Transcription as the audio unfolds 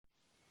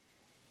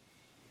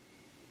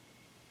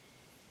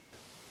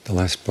The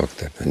last book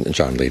that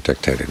John Lee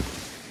dictated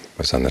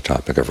was on the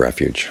topic of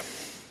refuge.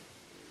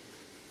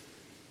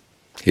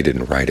 He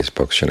didn't write his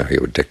books, he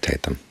would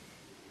dictate them.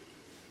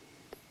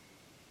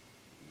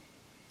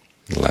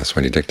 The last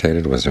one he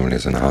dictated was when he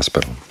was in the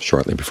hospital,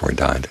 shortly before he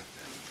died.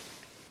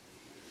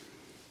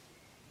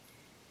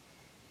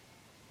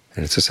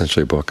 And it's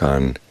essentially a book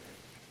on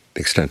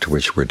the extent to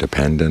which we're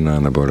dependent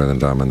on the Buddha, the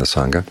Dhamma, and the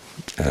Sangha,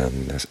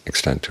 and the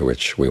extent to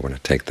which we want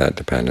to take that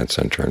dependence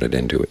and turn it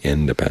into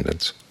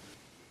independence.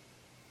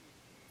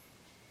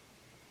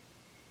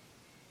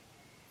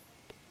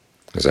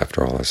 Because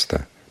after all, as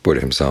the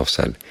Buddha himself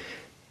said,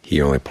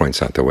 he only points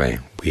out the way.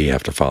 We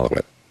have to follow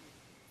it.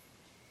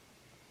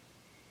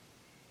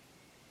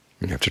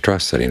 You have to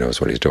trust that he knows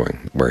what he's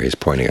doing, where he's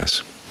pointing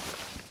us.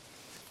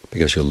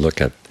 Because you look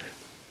at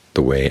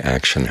the way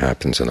action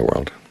happens in the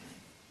world,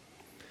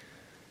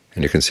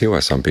 and you can see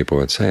why some people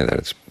would say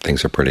that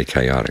things are pretty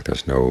chaotic.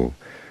 There's no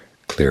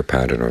clear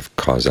pattern of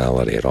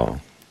causality at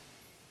all.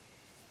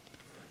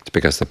 It's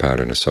because the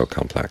pattern is so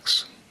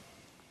complex.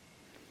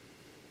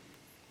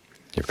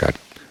 You've got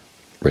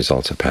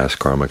results of past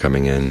karma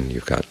coming in.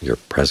 You've got your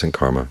present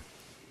karma.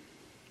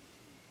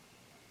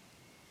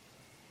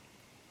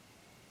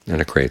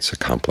 And it creates a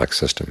complex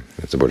system.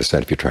 As the Buddha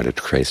said, if you try to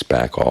trace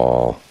back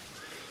all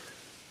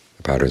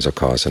the patterns of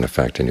cause and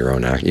effect in your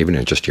own even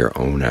in just your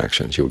own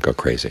actions, you would go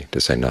crazy, to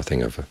say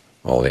nothing of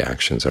all the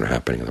actions that are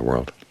happening in the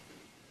world.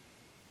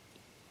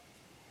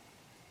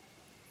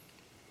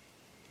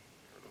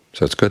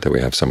 So it's good that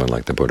we have someone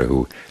like the Buddha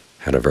who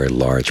had a very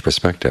large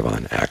perspective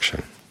on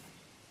action.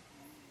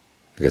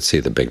 You could see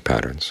the big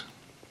patterns.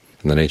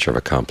 And the nature of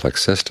a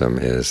complex system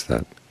is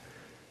that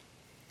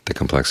the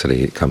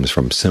complexity comes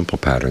from simple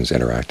patterns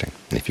interacting.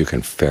 And if you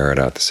can ferret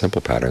out the simple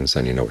patterns,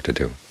 then you know what to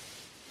do.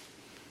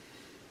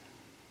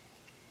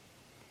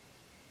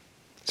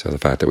 So the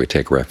fact that we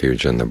take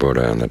refuge in the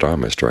Buddha and the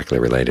Dharma is directly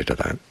related to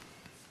that.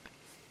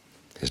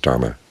 His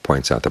Dharma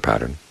points out the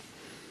pattern.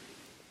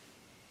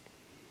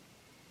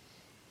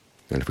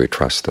 And if we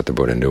trust that the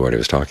Buddha knew what he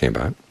was talking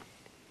about,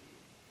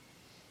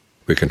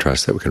 we can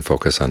trust that we can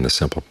focus on the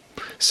simple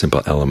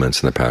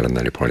elements in the pattern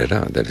that he pointed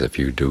out. That is, if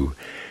you do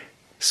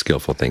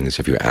skillful things,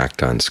 if you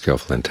act on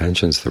skillful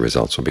intentions, the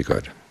results will be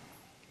good.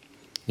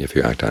 If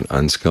you act on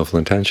unskillful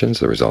intentions,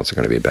 the results are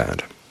going to be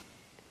bad.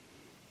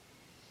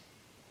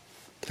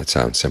 It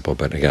sounds simple,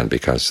 but again,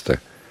 because the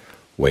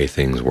way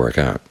things work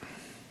out,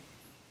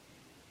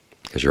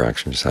 because your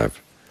actions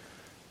have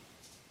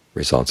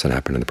results that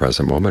happen in the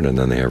present moment, and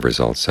then they have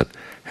results that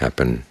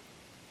happen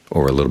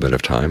over a little bit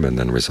of time, and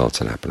then results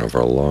that happen over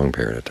a long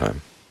period of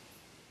time.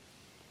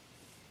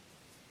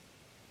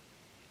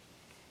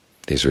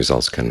 These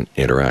results can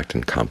interact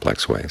in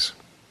complex ways.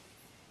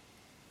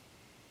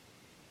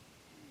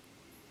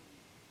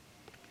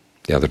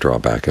 The other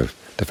drawback of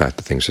the fact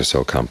that things are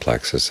so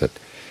complex is that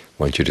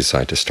once you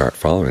decide to start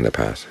following the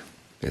path,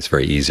 it's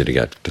very easy to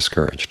get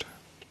discouraged.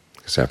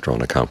 Because after all,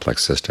 in a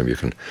complex system, you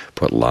can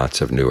put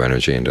lots of new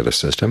energy into the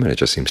system, and it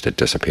just seems to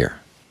disappear.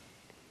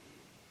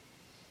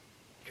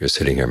 You're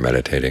sitting here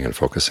meditating and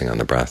focusing on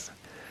the breath,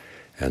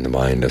 and the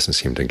mind doesn't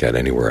seem to get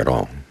anywhere at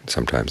all.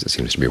 Sometimes it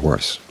seems to be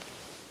worse.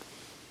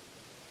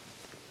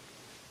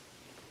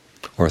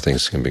 Or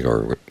things can be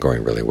going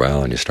really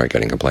well, and you start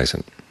getting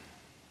complacent,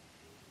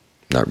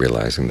 not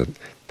realizing that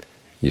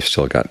you've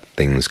still got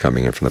things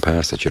coming in from the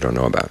past that you don't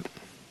know about.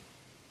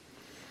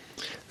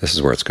 This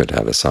is where it's good to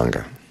have a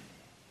Sangha,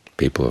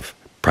 people who have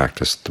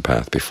practiced the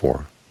path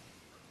before,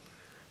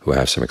 who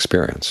have some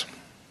experience,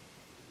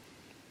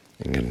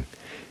 and can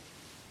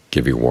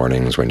give you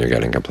warnings when you're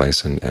getting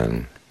complacent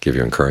and give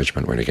you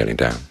encouragement when you're getting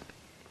down.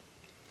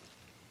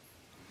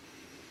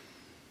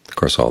 Of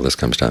course, all this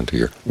comes down to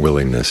your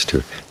willingness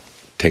to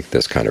take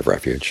this kind of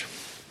refuge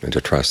and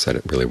to trust that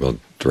it really will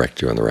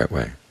direct you in the right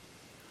way.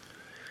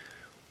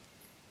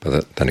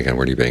 But then again,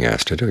 what are you being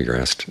asked to do?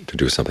 You're asked to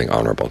do something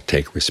honorable.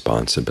 Take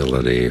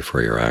responsibility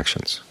for your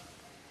actions.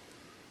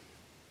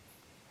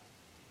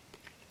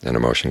 An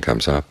emotion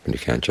comes up, and you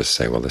can't just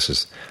say, well, this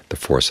is the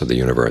force of the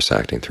universe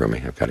acting through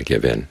me. I've got to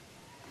give in.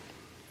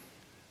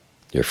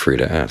 You're free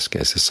to ask,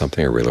 is this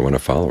something I really want to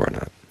follow or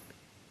not?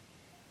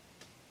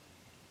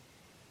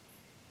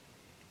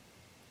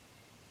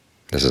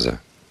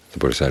 The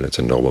Buddha said it's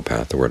a noble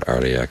path. The word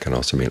arya can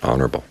also mean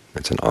honorable.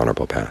 It's an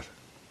honorable path,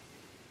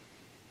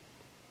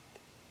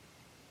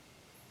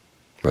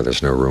 where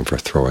there's no room for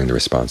throwing the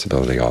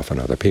responsibility off on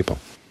other people.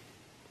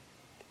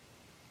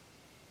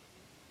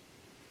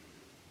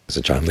 As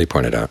John Lee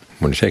pointed out,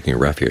 when we're taking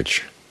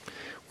refuge,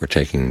 we're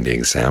taking the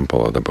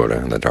example of the Buddha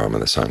and the Dharma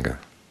and the Sangha,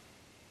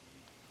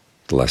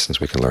 the lessons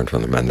we can learn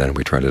from them, and then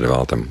we try to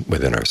develop them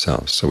within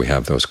ourselves. So we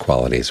have those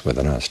qualities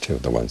within us too,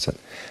 the ones that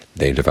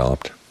they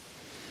developed.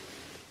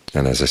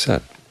 And as I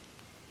said,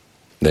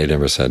 they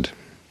never said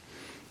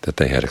that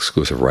they had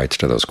exclusive rights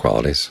to those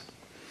qualities.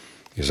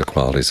 These are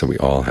qualities that we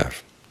all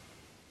have.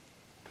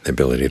 The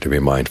ability to be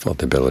mindful,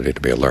 the ability to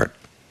be alert,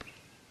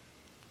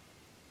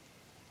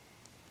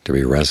 to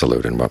be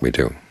resolute in what we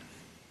do.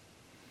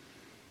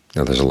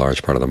 Now, there's a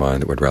large part of the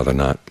mind that would rather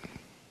not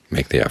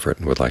make the effort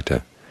and would like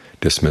to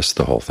dismiss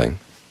the whole thing.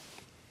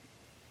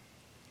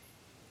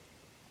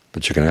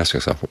 But you can ask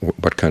yourself,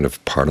 what kind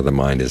of part of the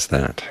mind is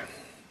that?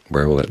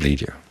 Where will it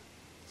lead you?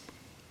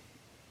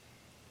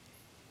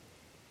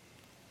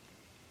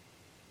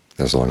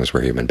 As long as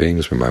we're human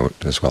beings, we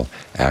might as well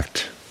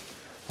act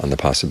on the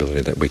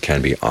possibility that we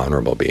can be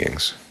honorable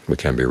beings, we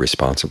can be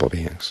responsible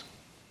beings.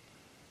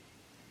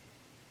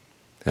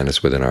 And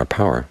it's within our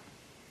power,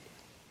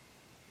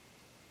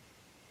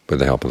 with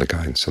the help of the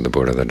guidance of the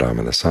Buddha, the Dhamma,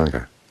 and the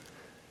Sangha,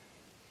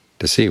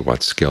 to see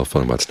what's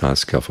skillful and what's not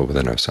skillful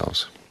within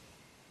ourselves.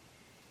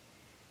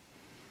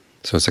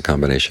 So it's a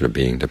combination of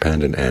being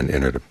dependent and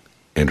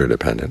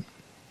interdependent,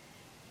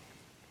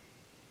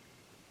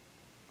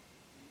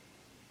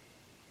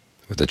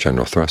 with the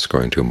general thrust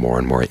going to more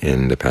and more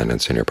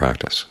independence in your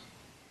practice.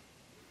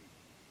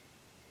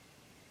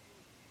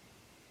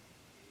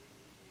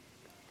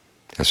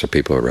 As for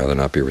people who would rather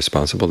not be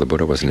responsible, the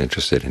Buddha wasn't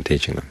interested in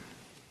teaching them.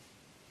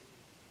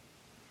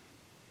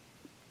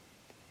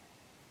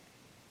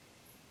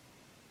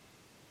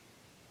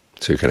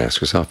 So you can ask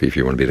yourself if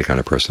you want to be the kind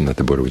of person that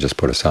the Buddha would just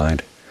put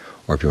aside,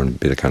 or if you want to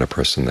be the kind of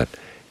person that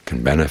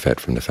can benefit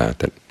from the fact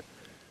that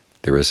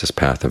there is this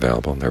path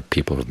available, and there are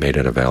people who have made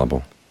it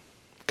available,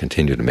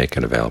 continue to make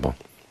it available.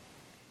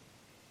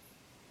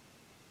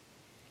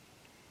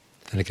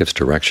 And it gives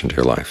direction to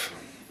your life.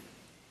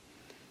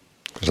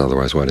 Because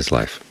otherwise, what is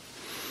life?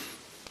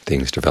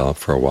 Things develop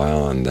for a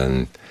while, and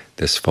then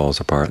this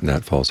falls apart and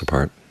that falls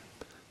apart.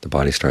 The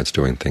body starts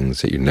doing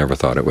things that you never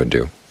thought it would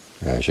do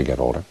as you get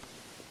older.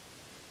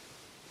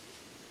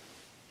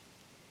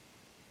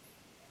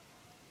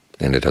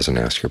 And it doesn't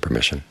ask your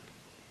permission.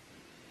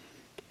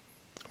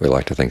 We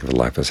like to think of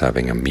life as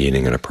having a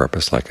meaning and a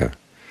purpose, like a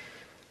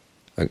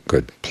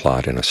good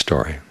plot in a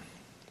story,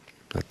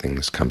 that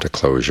things come to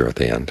closure at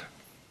the end.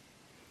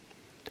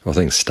 Well,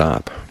 things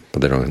stop,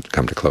 but they don't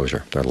come to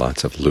closure. There are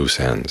lots of loose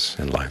ends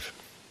in life.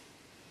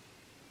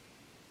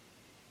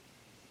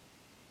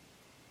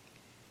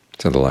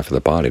 So the life of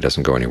the body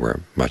doesn't go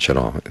anywhere much at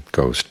all.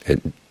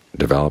 It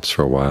develops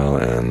for a while,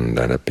 and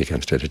then it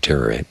begins to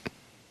deteriorate.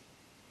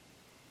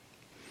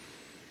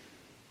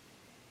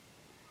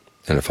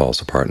 And it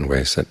falls apart in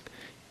ways that,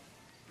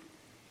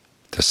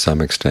 to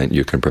some extent,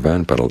 you can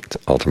prevent, but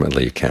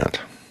ultimately you can't.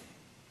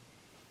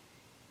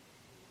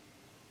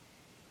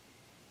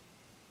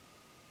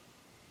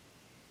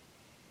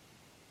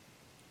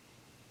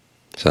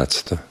 So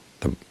that's the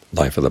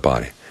life of the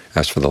body.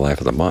 As for the life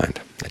of the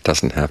mind, it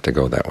doesn't have to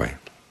go that way.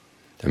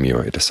 I mean,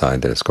 you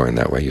decide that it's going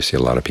that way. You see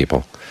a lot of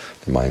people,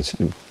 their minds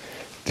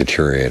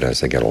deteriorate as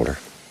they get older.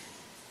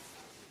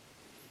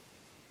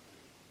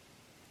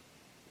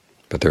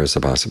 But there is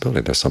a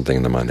possibility there's something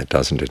in the mind that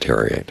doesn't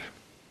deteriorate.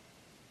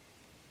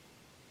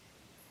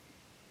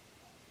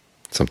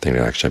 Something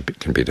that actually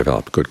can be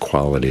developed, good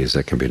qualities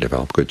that can be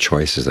developed, good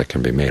choices that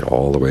can be made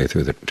all the way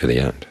through to the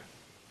end.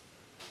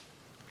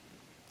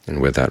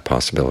 And with that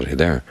possibility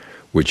there,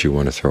 would you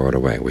want to throw it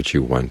away? Would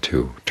you want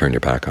to turn your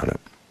back on it?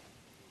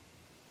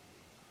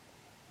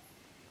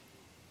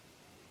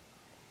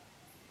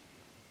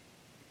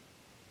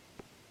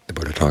 The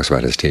Buddha talks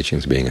about his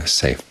teachings being a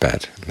safe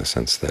bet, in the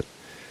sense that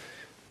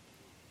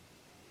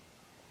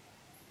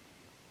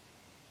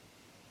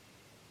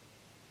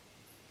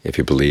if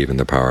you believe in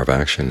the power of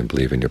action and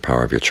believe in your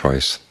power of your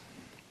choice,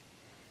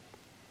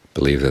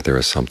 believe that there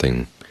is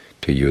something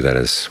to you that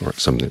is, or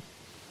some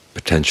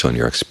potential in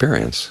your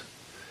experience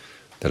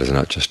that is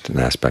not just an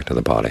aspect of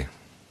the body,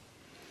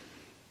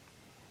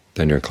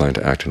 then you're inclined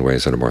to act in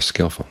ways that are more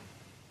skillful.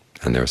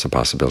 And there's a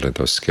possibility that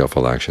those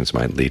skillful actions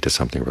might lead to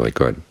something really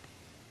good.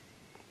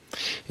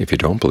 If you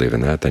don't believe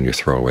in that, then you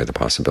throw away the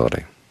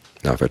possibility.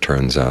 Now, if it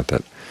turns out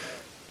that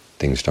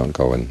things don't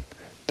go in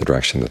the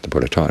direction that the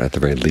Buddha taught, at the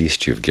very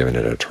least you've given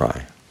it a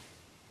try.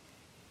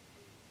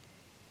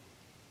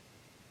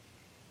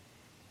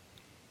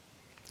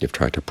 You've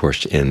tried to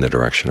push in the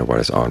direction of what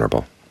is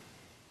honorable,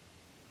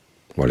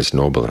 what is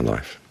noble in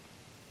life.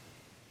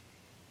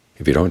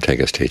 If you don't take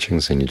his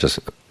teachings, then you just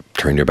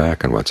turn your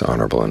back on what's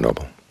honorable and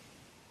noble.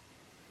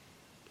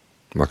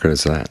 What good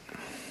is that?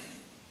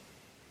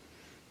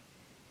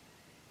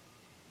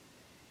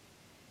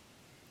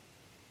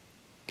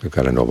 We've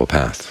got a noble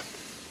path.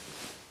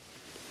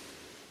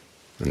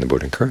 And the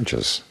Buddha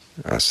encourages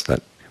us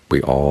that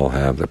we all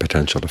have the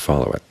potential to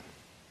follow it.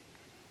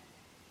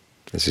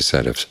 As he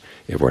said, if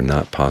it were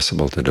not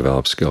possible to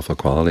develop skillful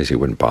qualities, he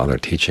wouldn't bother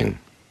teaching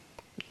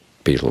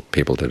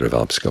people to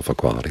develop skillful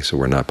qualities. So if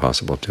it were not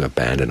possible to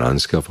abandon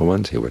unskillful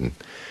ones, he wouldn't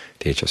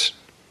teach us.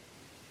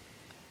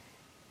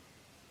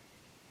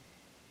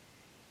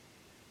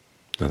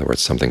 In other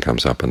words, something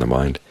comes up in the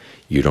mind,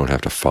 you don't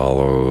have to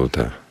follow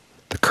the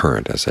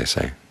current, as they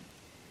say.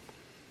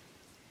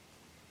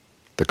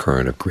 The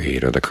current of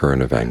greed, or the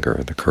current of anger,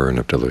 or the current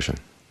of delusion.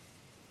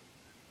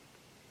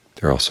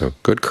 There are also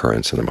good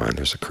currents in the mind.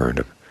 There's a current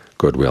of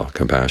goodwill,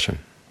 compassion.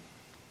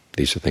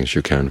 These are things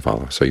you can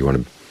follow. So you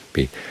want to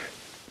be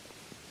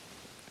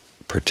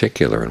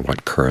particular in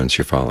what currents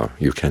you follow.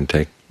 You can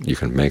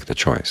make the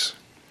choice.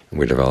 And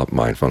we develop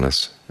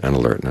mindfulness and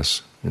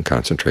alertness and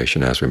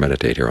concentration as we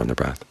meditate here on the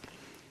breath.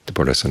 to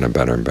put us in a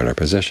better and better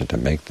position to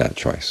make that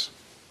choice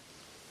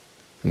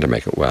and to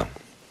make it well.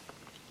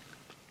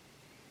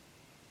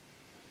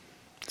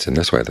 It's in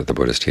this way that the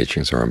Buddha's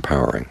teachings are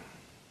empowering.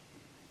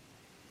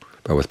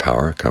 But with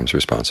power comes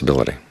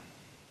responsibility.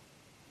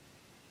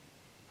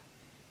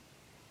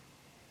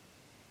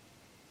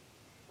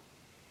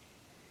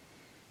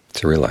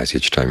 To realize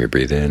each time you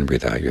breathe in,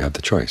 breathe out, you have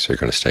the choice. Are you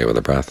going to stay with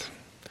the breath,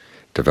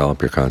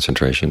 develop your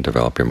concentration,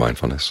 develop your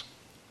mindfulness,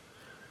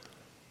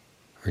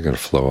 or are you going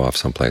to flow off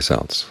someplace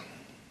else?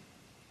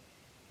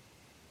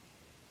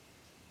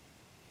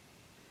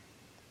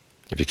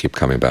 If you keep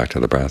coming back to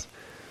the breath,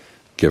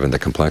 given the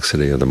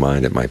complexity of the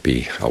mind, it might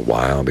be a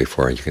while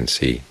before you can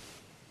see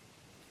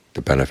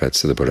the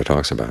benefits that the Buddha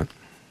talks about.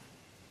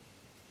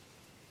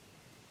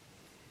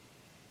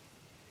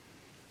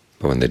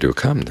 But when they do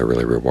come, they're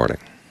really rewarding.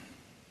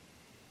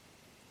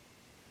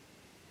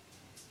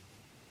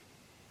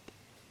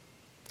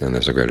 And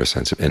there's a greater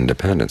sense of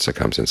independence that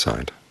comes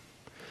inside.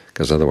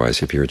 Because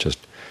otherwise, if you're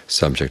just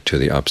subject to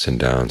the ups and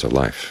downs of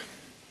life,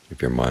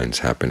 if your mind's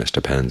happiness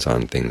depends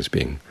on things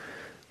being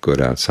good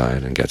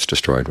outside and gets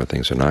destroyed when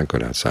things are not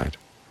good outside,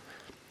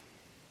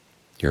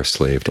 you're a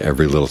slave to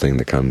every little thing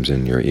that comes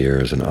in your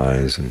ears and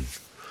eyes and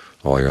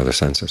all your other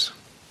senses.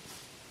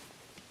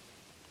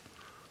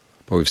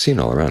 But we've seen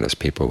all around us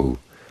people who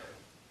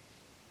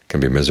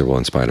can be miserable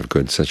in spite of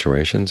good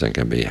situations and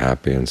can be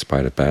happy in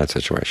spite of bad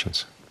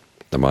situations.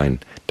 The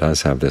mind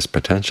does have this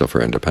potential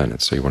for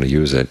independence, so you want to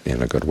use it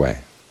in a good way.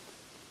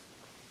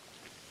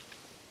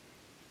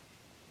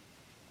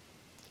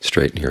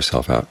 Straighten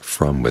yourself out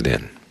from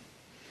within.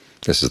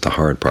 This is the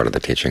hard part of the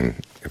teaching.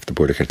 If the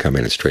Buddha could come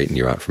in and straighten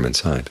you out from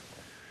inside,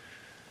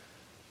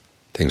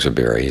 things would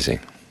be very easy.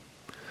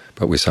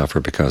 But we suffer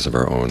because of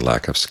our own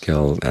lack of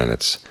skill, and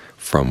it's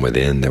from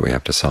within that we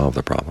have to solve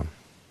the problem.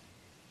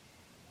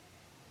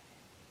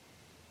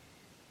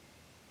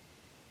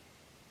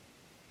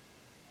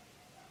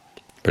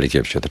 But he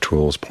gives you the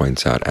tools,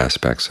 points out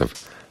aspects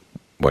of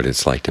what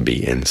it's like to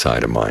be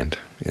inside a mind,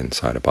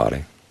 inside a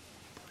body,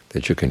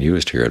 that you can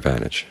use to your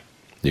advantage.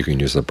 You can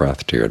use the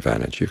breath to your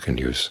advantage. You can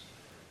use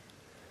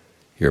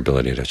your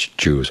ability to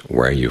choose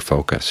where you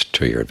focus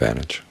to your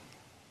advantage.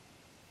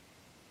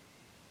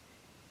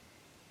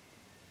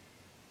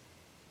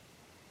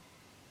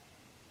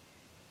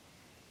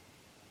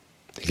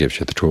 He gives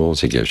you the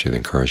tools, he gives you the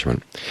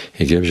encouragement,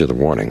 he gives you the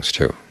warnings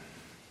too.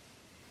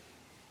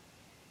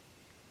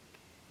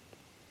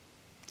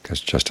 Because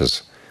just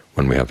as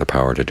when we have the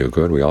power to do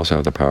good, we also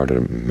have the power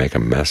to make a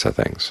mess of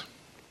things.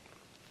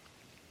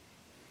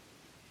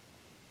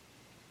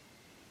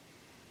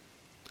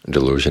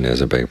 Delusion is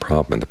a big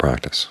problem in the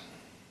practice.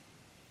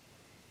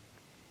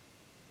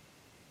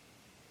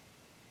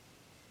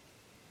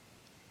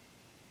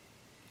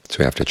 So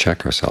we have to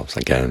check ourselves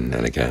again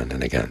and again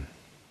and again.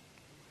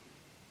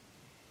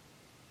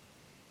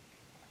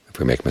 If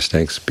we make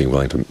mistakes, be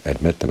willing to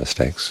admit the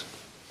mistakes.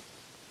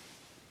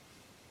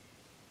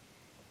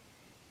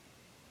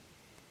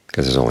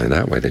 Because it's only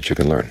that way that you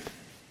can learn.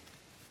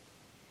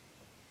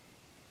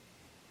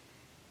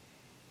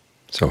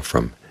 So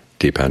from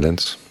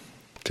dependence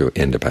to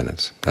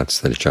independence, that's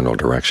the general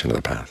direction of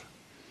the path.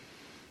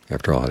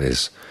 After all, it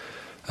is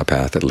a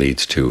path that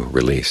leads to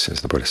release,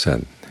 as the Buddha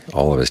said.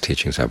 All of his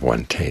teachings have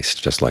one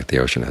taste, just like the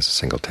ocean has a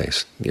single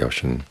taste. The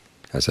ocean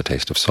has a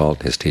taste of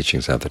salt. His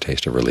teachings have the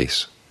taste of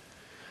release.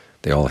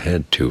 They all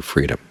head to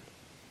freedom.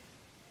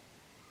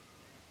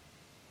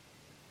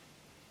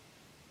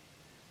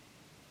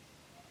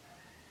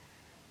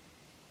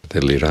 They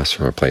lead us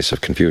from a place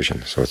of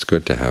confusion. So it's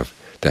good to have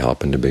the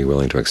help and to be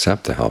willing to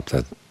accept the help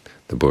that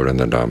the Buddha and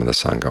the Dhamma and the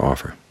Sangha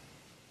offer.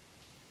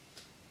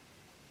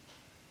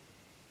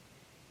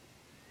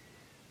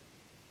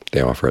 They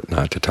offer it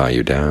not to tie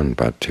you down,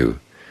 but to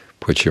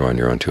put you on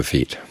your own 2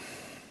 feet.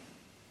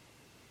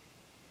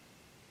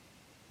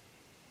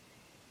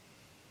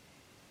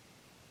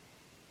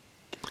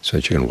 So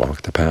that you can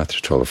walk the path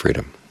to total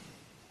freedom.